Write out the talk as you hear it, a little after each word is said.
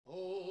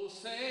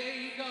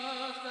say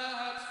does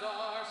that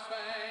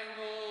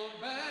star-spangled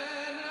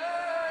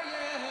banner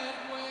yet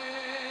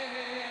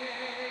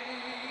wave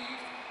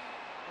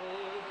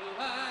o'er the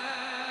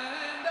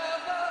land of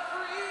the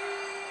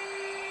free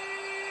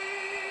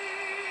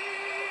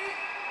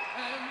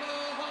and the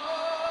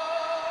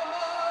home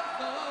of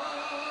the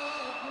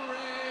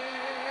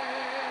brave.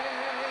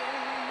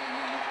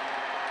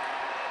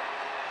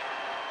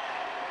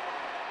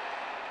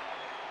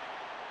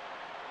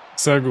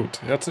 Sehr gut.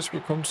 Herzlich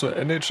willkommen zur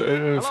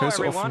NHL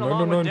FaceOff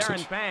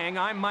 99.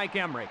 I'm Mike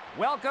Emmerich.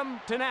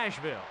 Welcome to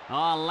Nashville.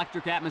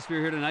 Electric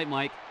atmosphere here tonight,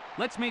 Mike.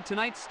 Let's meet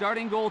tonight's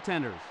starting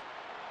goaltenders.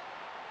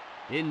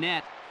 In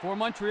net for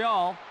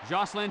Montreal,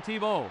 Jocelyn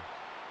Thibault.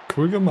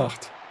 Cool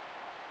gemacht.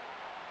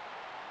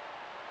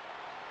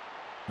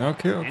 Ja,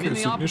 okay, And in the sieht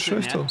nicht opposite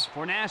schlecht net aus.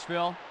 for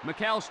Nashville,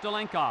 Mikhail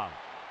Stalenkov.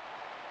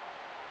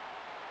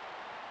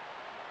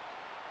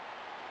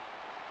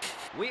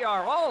 We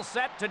are all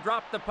set to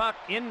drop the puck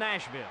in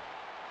Nashville.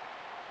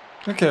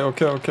 Okay.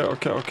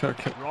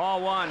 Draw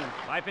one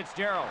by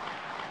Fitzgerald.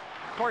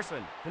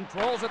 Corson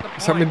controls at the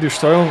Ich habe mir point. die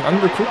Steuerung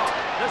angeguckt.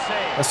 The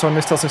save. Es war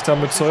nicht, dass ich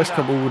damit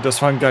zurechtkam.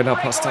 Das war ein geiler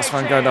Pass. Das war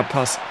ein geiler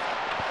Pass.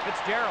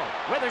 Fitzgerald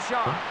with a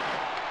shot.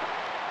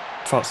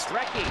 Fast.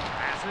 Recchi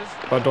passes.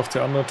 War doch die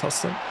andere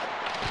Taste.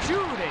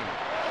 Shooting.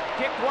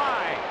 Kicked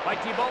wide by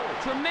Thibault.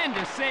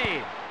 Tremendous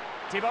save.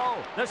 Thibault,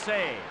 the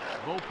save.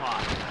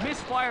 Vopot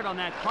misfired on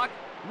that puck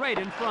right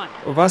in front.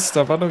 Oh, was?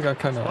 Da war doch gar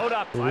keiner. Slowed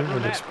up by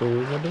Brunette.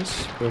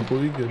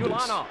 Beruhige dich.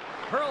 Ulano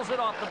hurls it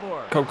off the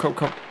board. Komm.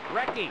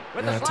 Recchi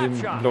with Er a hat slap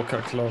ihn shot.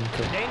 locker klauen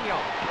können. Daniel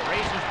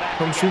races back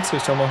Komm, again.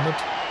 Schiedsrichter, mach mit.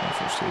 Ja,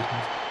 verstehe ich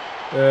nicht.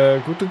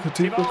 Gute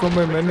Kritik bekommen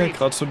beim Ende,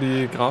 gerade so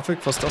die Grafik,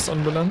 was das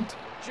anbelangt.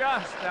 Just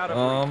out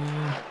of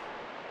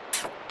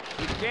reach.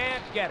 He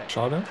can't get it.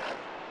 Schade.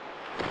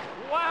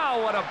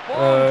 Wow, what a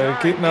ball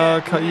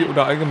Gegner KI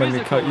oder allgemein die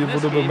Physical in KI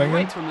this wurde game right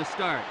bemängelt. from the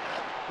start.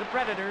 The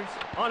Predators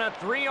on a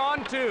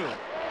 3-on-2.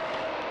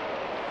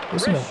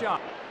 Wissen Wrist wir. shot.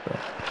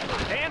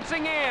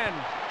 Dancing in.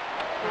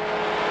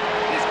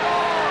 He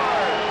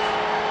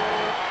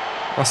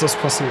scores. Was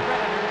ist passiert?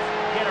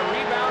 Predators get a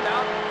rebound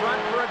out in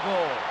front for a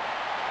goal.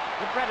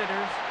 The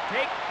Predators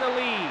take the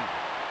lead.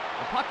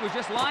 The puck was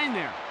just lying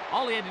there.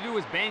 All he had to do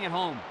was bang it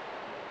home.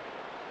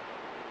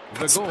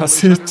 The Was goal is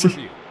passiert under hier?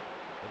 review.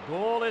 The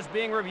goal is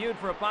being reviewed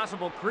for a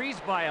possible crease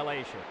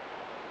violation.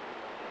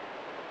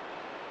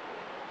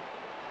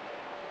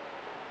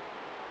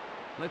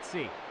 Let's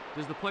see.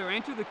 Does the player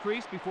enter the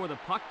crease before the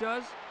puck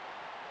does?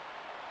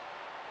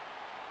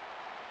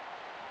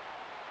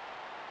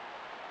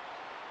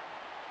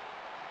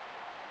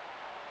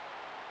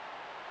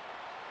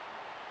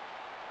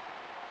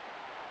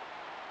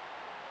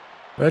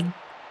 Wenn?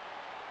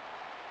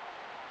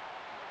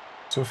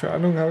 So viel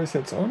Ahnung habe ich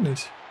jetzt auch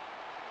nicht.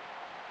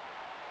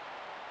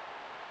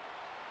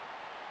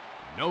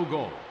 No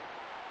goal.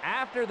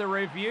 After the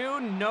review,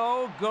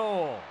 no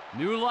goal.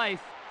 New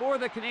life for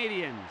the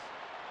Canadians.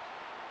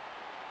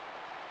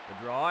 The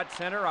draw at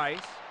center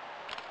ice.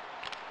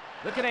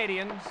 The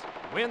Canadians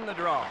win the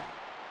draw.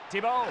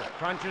 Thibault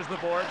crunches the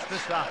boards to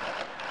stop it.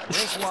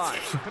 Rink wide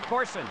to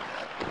Corson.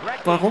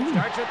 Recchi Warum?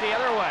 starts it the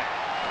other way.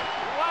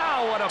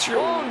 Wow, what a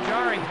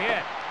bone-jarring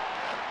hit.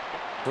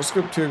 Das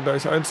gibt hier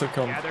gleich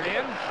Einzelkampf. Gathered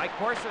in by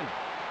Corson.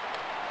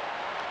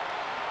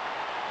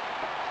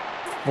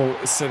 Wo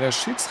ist denn der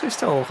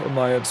Schiedsrichter auch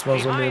immer jetzt mal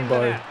so Behind the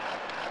nebenbei? net.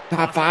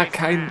 Da war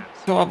kein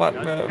Torwart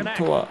mehr im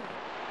Tor.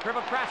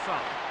 Krivokrasov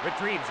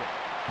retrieves it.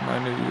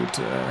 Meine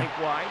Güte. Rink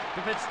wide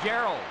to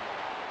Fitzgerald.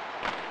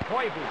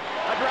 Koivu,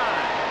 a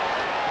drive.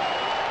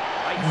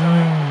 Right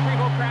side,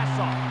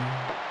 Krivokrasov.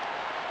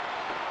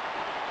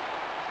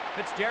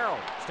 Fitzgerald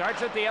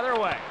starts it the other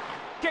way.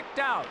 Kicked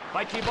out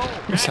by Thibault.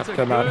 Ich hab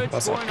keine Ahnung,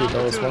 was abgeht,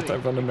 aber es macht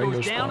einfach eine Menge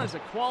Goes down Spaß. as a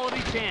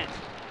quality chance.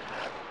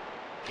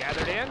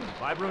 Gathered in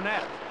by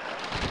Brunette.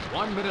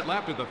 1 minute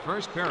left of the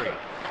first period.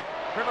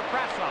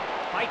 Krivokrasov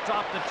fights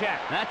off the check.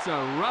 That's a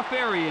rough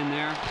area in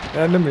there.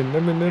 Ja, nimm ihn,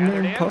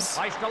 Gathered in Pass.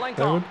 by Sehr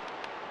Stalenkov. gut.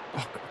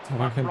 Ach Gott, da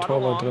war kein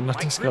Torwart drin,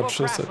 hatte ich gerade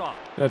Schüsse.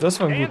 Ja, das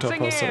war ein guter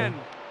Dancing Pass. in.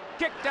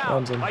 Kicked out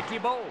Wahnsinn. by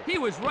Thibault. He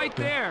was right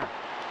there.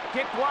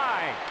 Kicked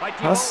wide by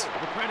Pass.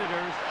 Thibault. The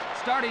Predators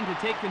starting to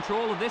take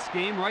control of this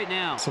game right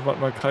now. So, warte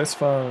mal,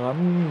 Kreisfahrer ran,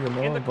 In the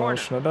genau, war corner.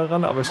 schneller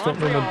ran, aber ich glaube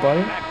nur mit Montreal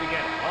Ball. back to get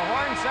it. The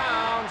horn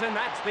sounds, and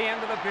that's the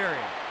end of the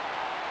period.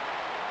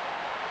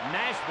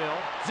 Nashville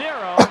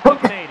 0, the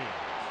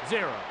Canadiens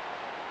 0.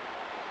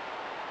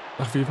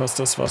 Ach, wie war's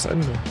das? War's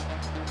Ende?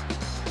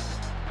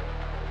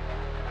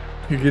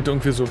 Hier geht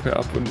irgendwie so viel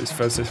ab und ich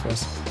weiß nicht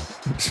was.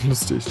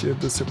 Lustig, hier ein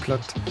bisschen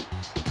platt.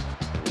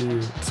 Die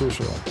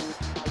Zuschauer.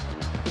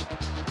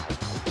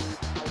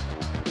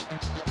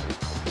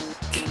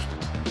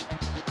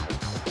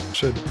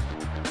 Schön.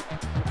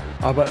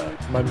 Aber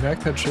man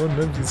merkt halt schon,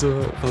 ne, wie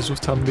sie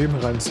versucht haben, Leben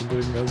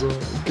reinzubringen. Also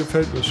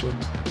gefällt mir schon.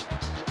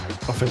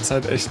 Auch wenn es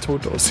halt echt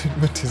tot aussieht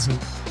mit diesem.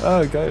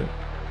 Ah, geil.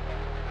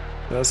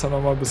 Da ist er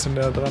nochmal ein bisschen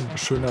näher dran.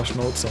 Schöner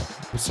Schnauzer.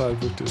 Muss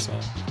halt wirklich sagen.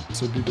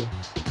 Solide.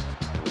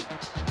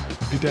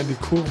 Wie der in die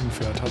Kurven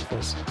fährt, hat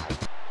was.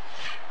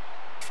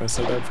 Ich weiß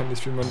halt einfach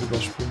nicht, wie man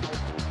überspringt.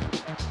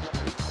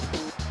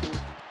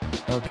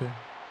 Okay.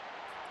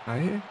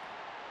 3?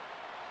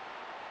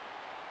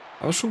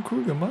 Aber schon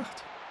cool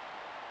gemacht.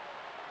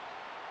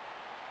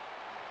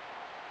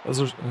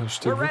 Also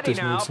steht We're ready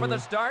wirklich now 0 for zu the 0.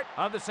 start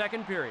of the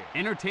second period.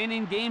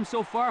 Entertaining game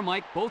so far,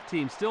 Mike. Both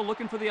teams still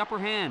looking for the upper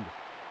hand.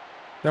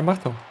 Ja, mach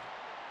doch.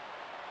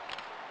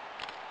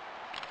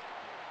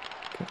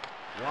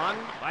 One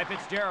by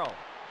Fitzgerald.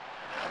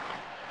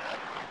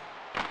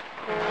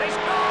 They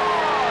score!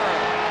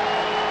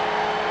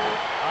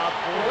 A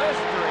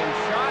blistering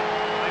shot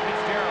by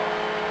Fitzgerald.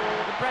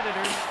 The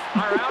Predators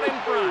are out in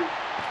front.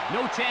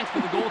 No chance for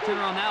the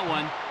goaltender on that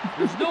one.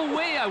 There's no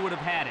way I would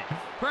have had it.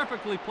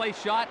 Perfectly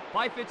placed shot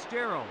by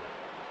Fitzgerald.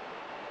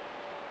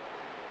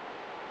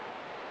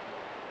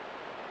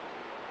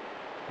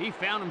 He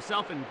found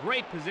himself in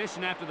great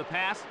position after the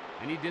pass,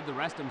 and he did the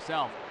rest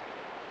himself.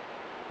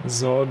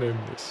 So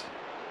nämlich.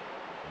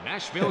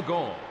 Nashville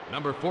goal,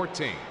 number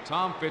 14,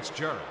 Tom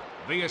Fitzgerald.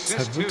 The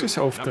assist to wirklich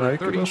auf number Dreieck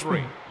 33,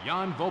 überspringen.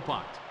 Jan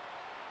Vopat.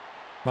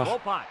 Mach.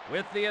 Volpot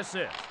with the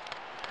assist.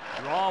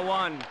 Draw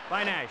one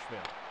by Nashville.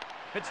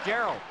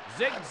 Fitzgerald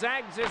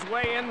zigzags his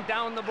way in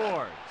down the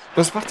boards.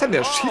 Was macht denn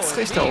der Oh,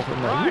 Schiedsrichter auch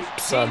immer? He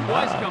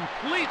was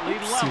completely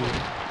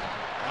leveled.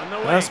 On the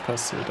way. Das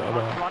passiert,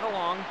 aber Brought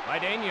along by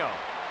Daniel.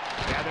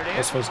 Gathered in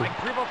Das war so. by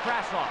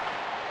Krasov.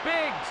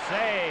 Big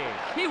save.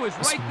 He was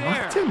was right there.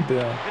 macht denn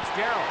der?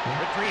 Fitzgerald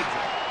retrieves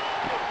it.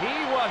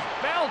 He was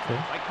belted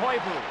by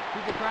Koivu.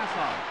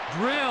 Krasov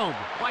drilled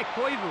by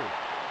Koivu.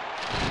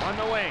 On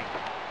the wing.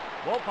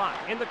 Volpot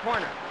in the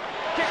corner.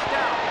 Kicked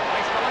out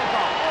by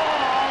Stalenkov.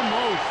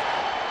 Almost.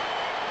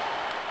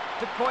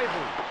 To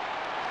Koivu.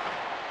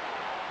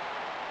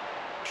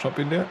 Stopp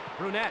ihn der.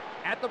 Brunette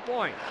at the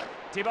point.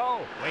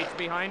 Thibault waits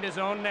behind his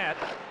own net.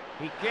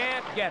 He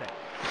can't get it.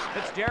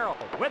 Fitzgerald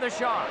with a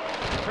shot.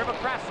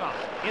 Krasov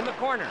in the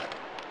corner.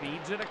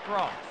 Feeds it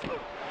across.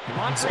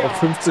 Das ist auch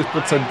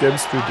 50% Game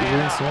Speed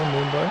übrigens, ne,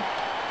 nebenbei.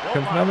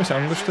 Kämpfen habe ich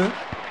angestellt.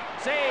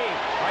 Save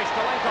by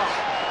Stalenkov.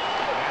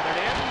 Gathered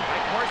in by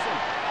Corson.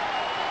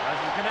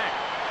 Doesn't connect.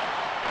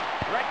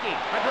 Recchi,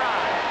 a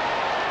drive.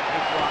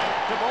 Big drive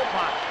to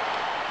Volpot.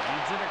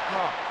 Feeds it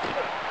across.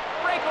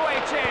 Breakaway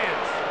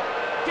chance.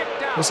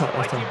 Kicked out Das hat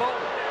by Achtung. Thibault.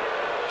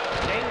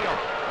 Daniel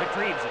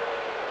retrieves it.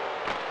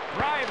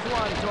 Drives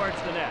one towards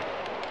the net.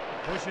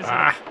 Pushes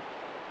Ah.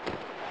 it.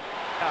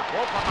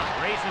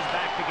 Volpot races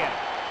back to get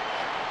it.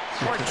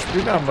 Welche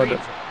Spieler haben wir denn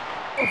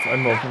auf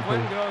einmal auf dem That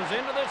one Feld? goes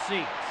into the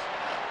seats.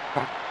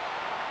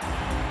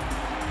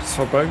 Ist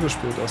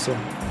vorbeigespielt, achso.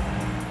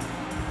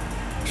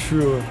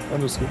 Für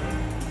alles gut.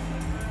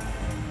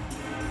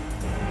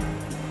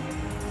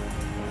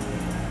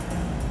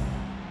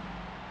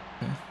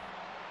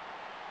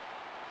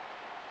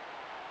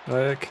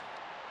 Dreieck.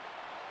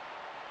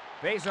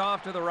 Face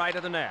off to the right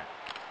of the net.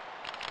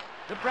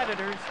 The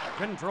Predators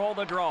control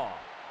the draw.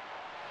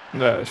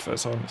 Ja, ich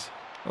weiß auch nicht.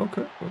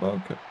 Okay, oder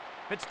okay.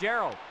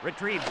 Fitzgerald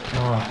retrieves it.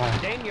 Ah.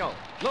 Daniel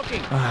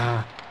looking.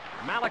 Ah,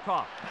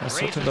 Malakoff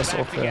Was races sollte das back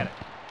auch to get werden?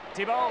 it.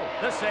 Thibault,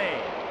 the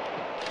save.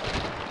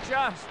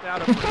 Just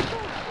out of reach.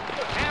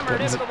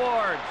 Hammered into the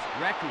boards.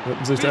 Recchi,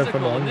 Hätten sich einfach physical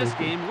nur in this angeguckt.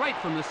 game right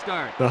from the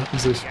start. dachten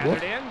sich, what?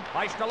 Gathered in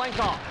by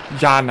Stalenkov.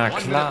 Ja, na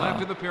 1 minute left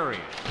klar. in the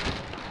period.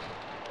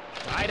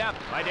 Tied up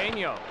by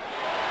Daniel.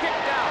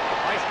 Kicked out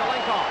by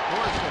Stalenkov.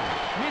 Corson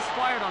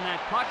misfired on that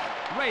puck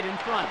right in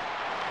front.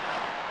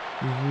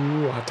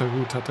 Hat er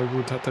gut, hat er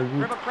gut, hat er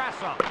gut.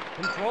 Krasov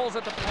controls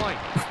at the point.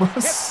 Was?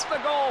 Hits the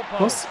goal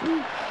Was? post. The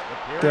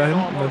Der period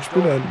hinten, mein almost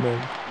Spieler over. hinten. ey.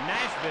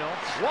 Nashville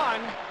won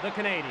the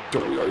Canadiens.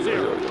 Jo.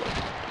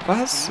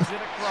 Was? Feeds it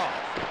across.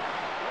 Ich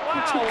Wow,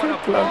 hab what keinen a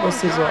Plan,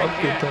 was hier so blown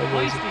abgeht target.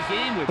 teilweise. Feisty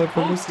game with Das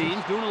war both lustig.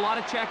 teams doing a lot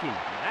of checking.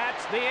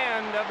 That's the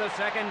end of the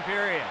second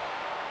period.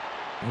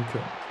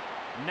 Okay.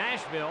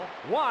 Nashville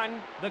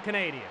won the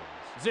Canadiens.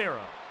 0.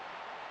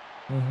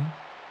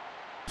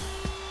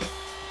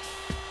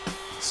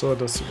 So,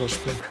 das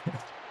überspringen.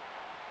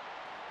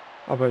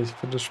 Aber ich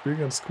finde das Spiel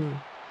ganz cool.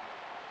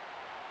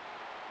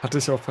 Hatte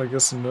ich auch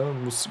vergessen, ne?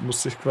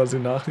 Musste ich quasi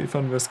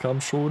nachliefern, wer es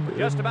kam schon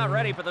Just about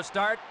ready im... for the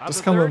start of Das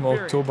the kam third im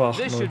period. Oktober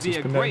This should 98. be Ich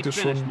a bin ja great eigentlich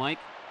finish, schon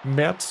Mike.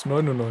 März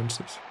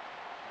 99.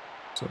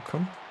 So,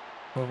 komm.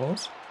 Mal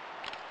raus.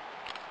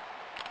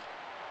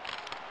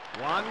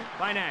 One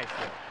by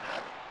Nashville.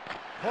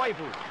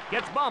 Koivu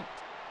gets bumped.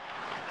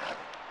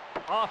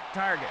 Off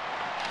target.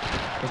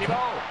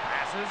 Thibault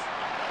passes.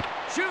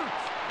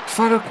 Shoots.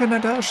 War doch keiner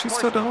da, schieß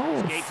doch Corson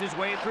drauf. skates his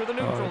way through the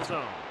neutral okay.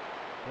 zone.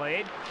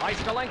 Played by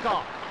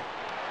Stalenkov.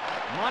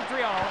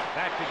 Montreal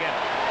back to get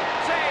it.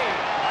 Save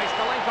by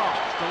Stalenkov.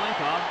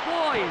 Stalenkov,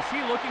 boy, is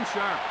he looking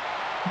sharp.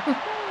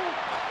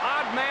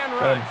 Odd man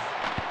rush.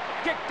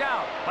 Kicked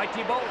out by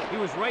Thibault. He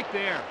was right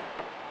there.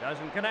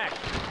 Doesn't connect.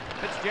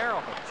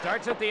 Fitzgerald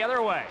starts it the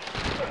other way.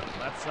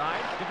 Left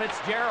side to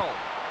Fitzgerald.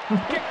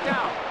 Kicked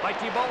out by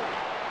Thibault.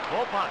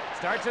 Volpot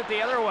starts it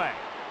the other way.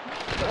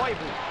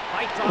 Koivu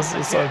fights off Das the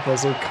ist kick. einfach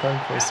so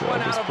krank, was That hier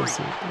one alles out of reach.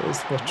 passiert.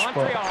 Das macht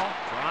Montreal Spaß.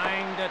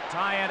 trying to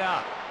tie it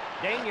up.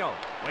 Daniel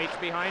waits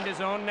behind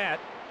his own net.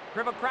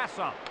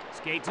 Krasov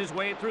skates his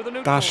way through the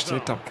neutral Da zone.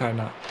 steht doch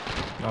keiner.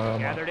 Na,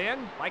 Gathered in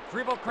by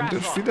und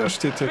jetzt wieder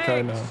steht hier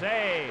keiner.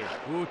 Save.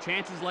 Ooh,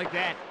 chances like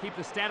that keep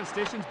the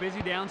statisticians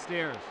busy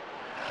downstairs.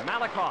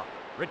 Malakoff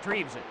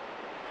retrieves it.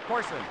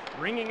 Corson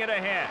bringing it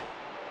ahead.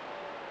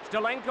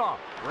 Stelenko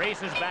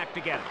races back to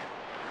get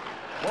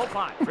it.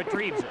 Wolpott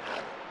retrieves it.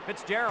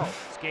 Fitzgerald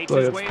skates So,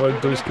 his jetzt way voll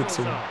through the neutral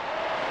durchgezogen. zone.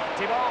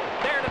 Thibault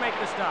there to make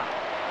the stop.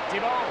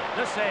 Thibault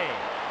the save.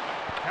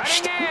 Cutting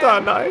Stand in. da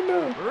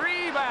alleine.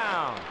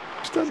 Rebound.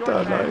 Stand Short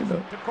da pass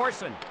alleine. to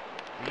Corson.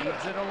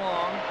 Leads it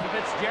along to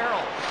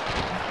Fitzgerald.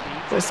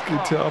 Leads Was it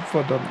geht hier across. ab,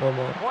 verdammt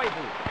nochmal?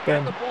 Koivu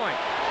Bam. at the point.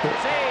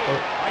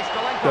 Save by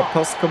Stelenko. Der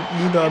Pass kommt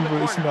nie da an,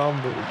 wo ich ihn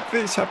haben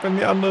will. Ich habe in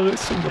die andere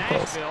Richtung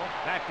gepasst. Nashville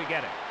back to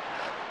get it.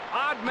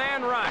 Odd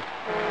man run.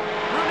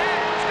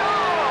 Brunette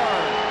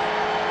scores!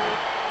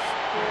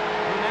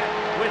 Brunette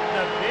with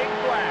the big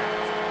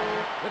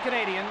blast. The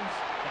Canadians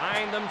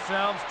find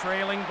themselves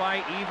trailing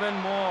by even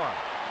more.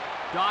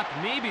 Doc,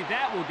 maybe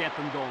that will get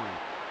them going.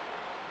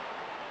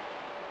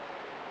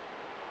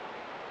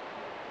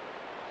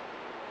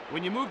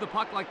 When you move the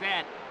puck like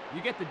that,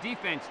 you get the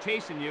defense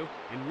chasing you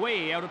and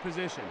way out of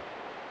position.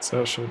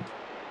 Sehr schön.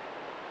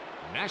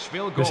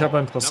 Nashville goal. Ich habe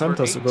interessant,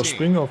 dass Number 18,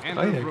 Überspringen auf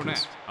Andrew Dreieck Brunette.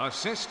 ist.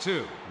 Assist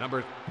to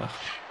number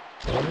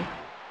Warte.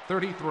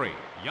 33,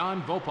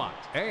 Jan Vopot.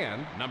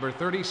 And number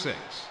 36,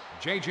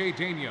 J.J.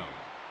 Daigneault.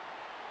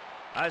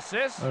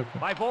 Assist Okay.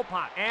 by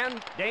Volpot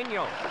and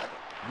Daigneault.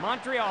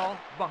 Montreal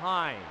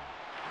behind.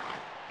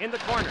 In the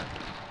corner.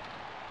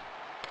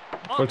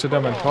 Wollte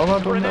der mein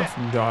Torwart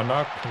umwerfen? Ja,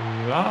 na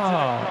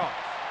klar.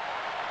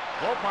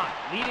 Volpot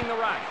leading the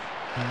rush.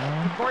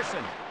 To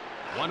Corson.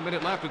 1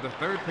 minute left of the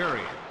third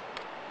period.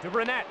 To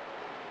Brunette.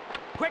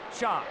 Quick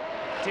shot.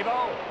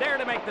 Thibault there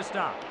to make the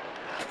stop.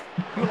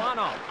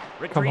 Kulanov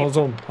Komm, hau retrieves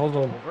so um, hau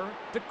so um. over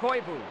to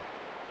Koivu.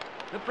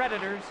 The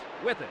Predators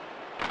with it.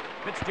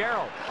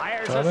 Fitzgerald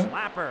fires a Schade.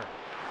 slapper.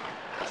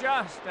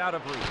 Just out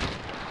of reach.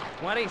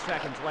 20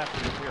 seconds left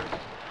in the period.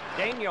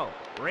 Daigneault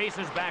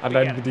races back to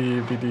Allein get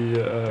wie it.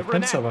 die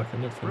Fenster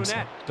wackeln, ne? Fenster.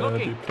 Brunette Die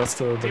looking.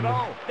 Plaste.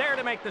 Thibault there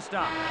to make the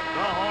stop.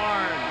 The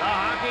horn. The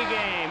hockey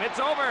game. It's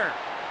over.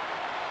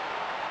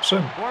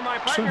 Schön. For my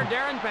partner Schön.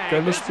 Darren Pang,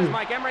 Geiles this is Spiel.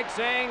 Mike Emmerich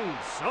saying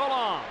so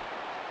long.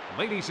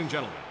 Ladies and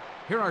gentlemen,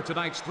 here are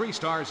tonight's 3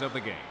 stars of the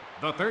game.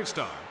 The third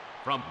star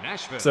from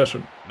Nashville. Sehr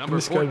schön. Number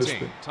Finde ich geiles 14,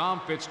 Spiel.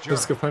 Tom Wenn Fitzgerald.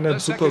 es gefallen The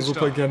hat, super, second super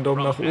star gerne Daumen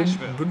from nach oben.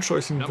 Nashville. Wünsche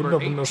euch einen Number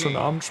wunderschönen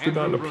 18, Abend,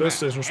 Spieler, alle Andrew Brunette.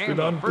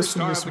 Playstation-Spieler And an. the Bis first zum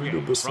star of nächsten the Video.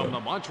 game Bis from dann. the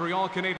Montreal Canadiens.